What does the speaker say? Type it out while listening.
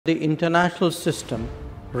The international system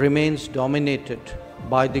remains dominated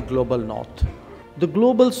by the global north. The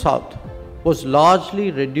global south was largely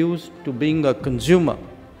reduced to being a consumer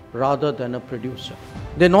rather than a producer.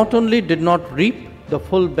 They not only did not reap the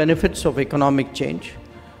full benefits of economic change,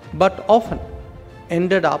 but often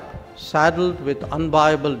ended up saddled with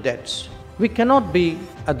unviable debts. We cannot be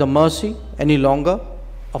at the mercy any longer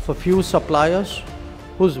of a few suppliers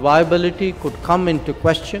whose viability could come into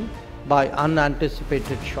question by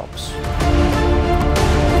unanticipated shocks.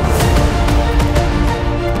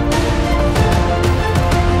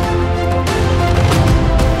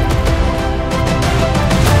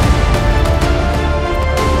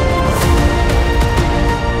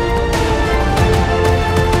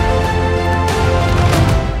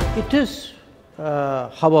 It is,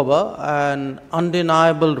 however, an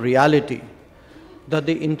undeniable reality that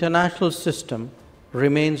the international system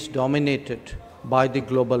remains dominated by the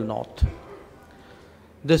global north.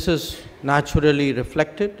 This is naturally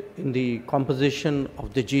reflected in the composition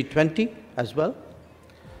of the G20 as well.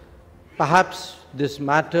 Perhaps this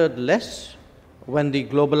mattered less when the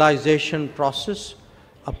globalization process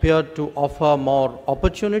appeared to offer more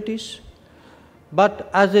opportunities, but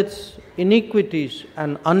as its inequities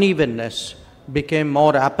and unevenness became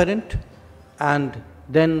more apparent, and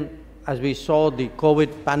then as we saw the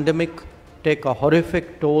COVID pandemic take a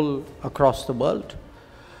horrific toll across the world,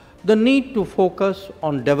 the need to focus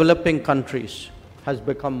on developing countries has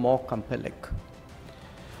become more compelling.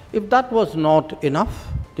 If that was not enough,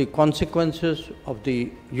 the consequences of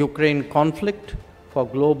the Ukraine conflict for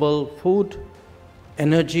global food,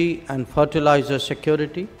 energy and fertilizer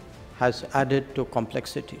security has added to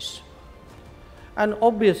complexities. And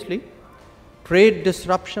obviously, trade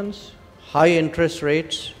disruptions, high interest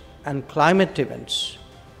rates and climate events,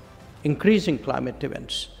 increasing climate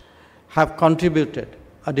events, have contributed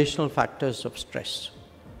additional factors of stress.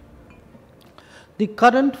 The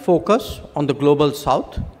current focus on the global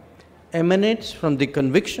south emanates from the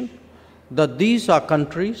conviction that these are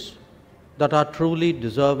countries that are truly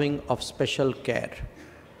deserving of special care.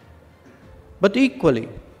 But equally,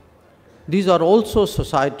 these are also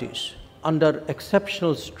societies under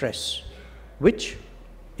exceptional stress, which,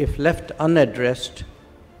 if left unaddressed,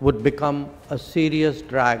 would become a serious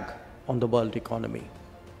drag on the world economy.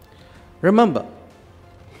 Remember,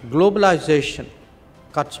 globalization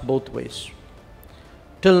cuts both ways.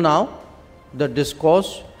 Till now, the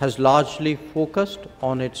discourse has largely focused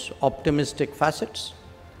on its optimistic facets,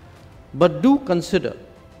 but do consider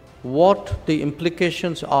what the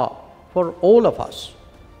implications are for all of us,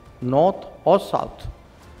 north or south,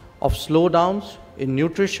 of slowdowns in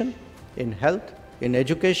nutrition, in health, in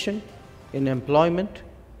education, in employment,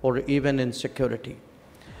 or even in security.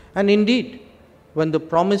 And indeed, when the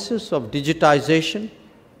promises of digitization,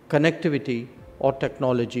 connectivity, or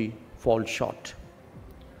technology fall short.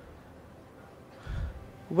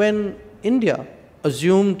 When India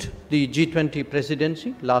assumed the G20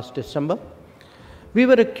 presidency last December, we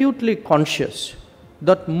were acutely conscious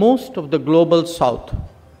that most of the global south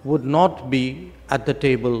would not be at the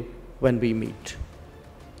table when we meet.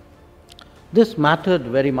 This mattered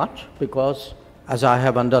very much because, as I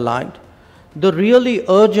have underlined, the really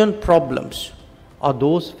urgent problems are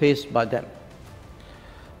those faced by them.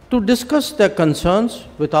 To discuss their concerns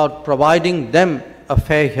without providing them a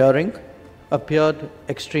fair hearing appeared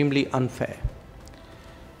extremely unfair.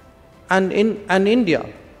 And India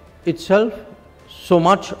itself, so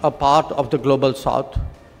much a part of the global south,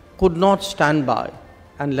 could not stand by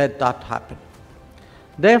and let that happen.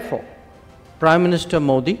 Therefore, Prime Minister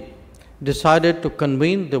Modi decided to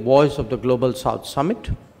convene the Voice of the Global South Summit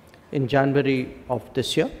in January of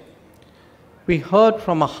this year. We heard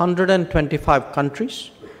from 125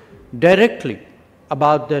 countries directly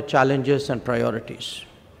about their challenges and priorities.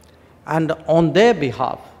 And on their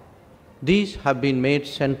behalf, these have been made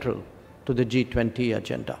central to the G20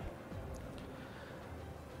 agenda.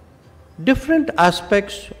 Different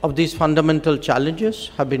aspects of these fundamental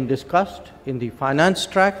challenges have been discussed in the finance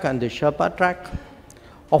track and the Sherpa track,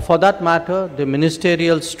 or for that matter, the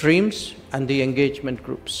ministerial streams and the engagement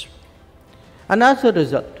groups. And as a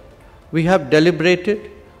result, we have deliberated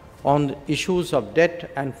on issues of debt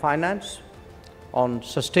and finance, on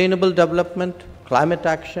sustainable development, climate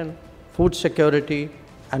action, food security,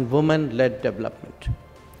 and women-led development.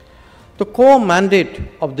 The core mandate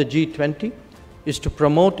of the G20 is to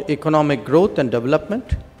promote economic growth and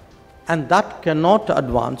development, and that cannot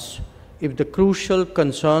advance if the crucial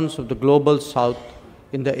concerns of the global south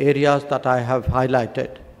in the areas that I have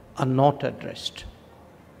highlighted are not addressed.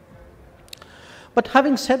 But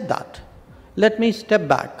having said that, let me step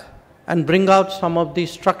back and bring out some of the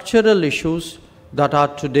structural issues that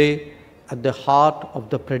are today at the heart of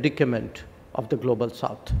the predicament of the Global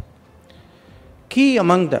South. Key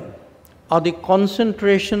among them are the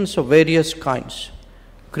concentrations of various kinds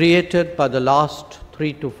created by the last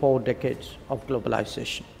 3 to 4 decades of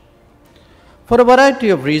globalization. For a variety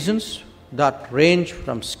of reasons that range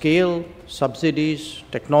from scale, subsidies,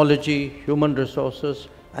 technology, human resources,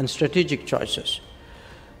 and strategic choices,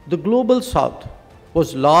 the Global South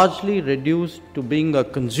was largely reduced to being a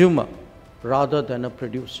consumer rather than a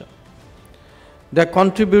producer. Their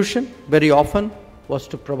contribution very often was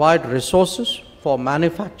to provide resources for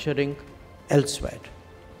manufacturing elsewhere.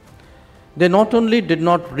 They not only did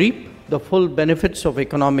not reap the full benefits of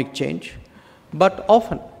economic change, but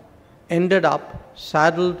often ended up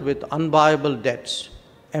saddled with unviable debts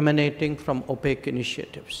emanating from opaque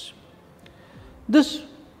initiatives. This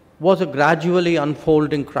was a gradually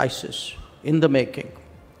unfolding crisis in the making,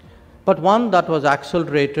 but one that was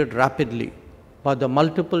accelerated rapidly by the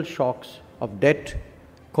multiple shocks of debt,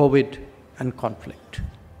 COVID, and conflict.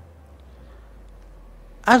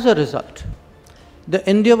 As a result, the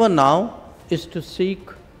endeavor now is to seek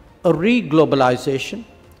a re-globalisation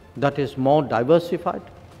that is more diversified,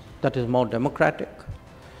 that is more democratic,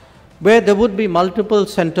 where there would be multiple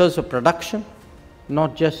centers of production,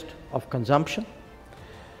 not just of consumption.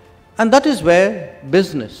 And that is where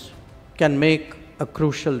business can make a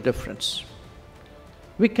crucial difference.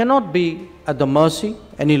 We cannot be at the mercy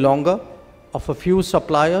any longer of a few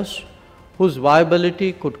suppliers whose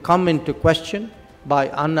viability could come into question by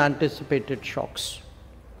unanticipated shocks.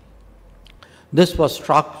 This was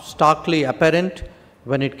starkly apparent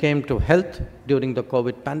when it came to health during the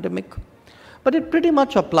COVID pandemic, but it pretty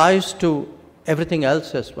much applies to everything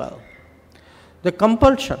else as well. The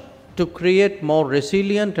compulsion to create more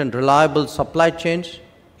resilient and reliable supply chains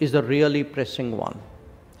is a really pressing one.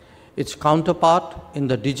 Its counterpart in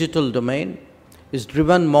the digital domain is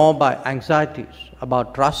driven more by anxieties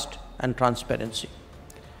about trust and transparency.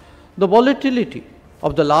 The volatility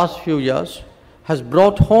of the last few years has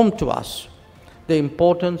brought home to us the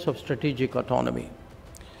importance of strategic autonomy.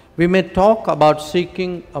 We may talk about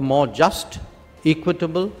seeking a more just,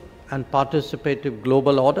 equitable, and participative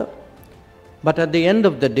global order, but at the end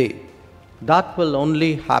of the day, that will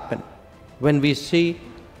only happen when we see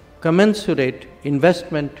commensurate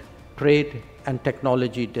investment, trade, and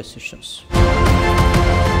technology decisions.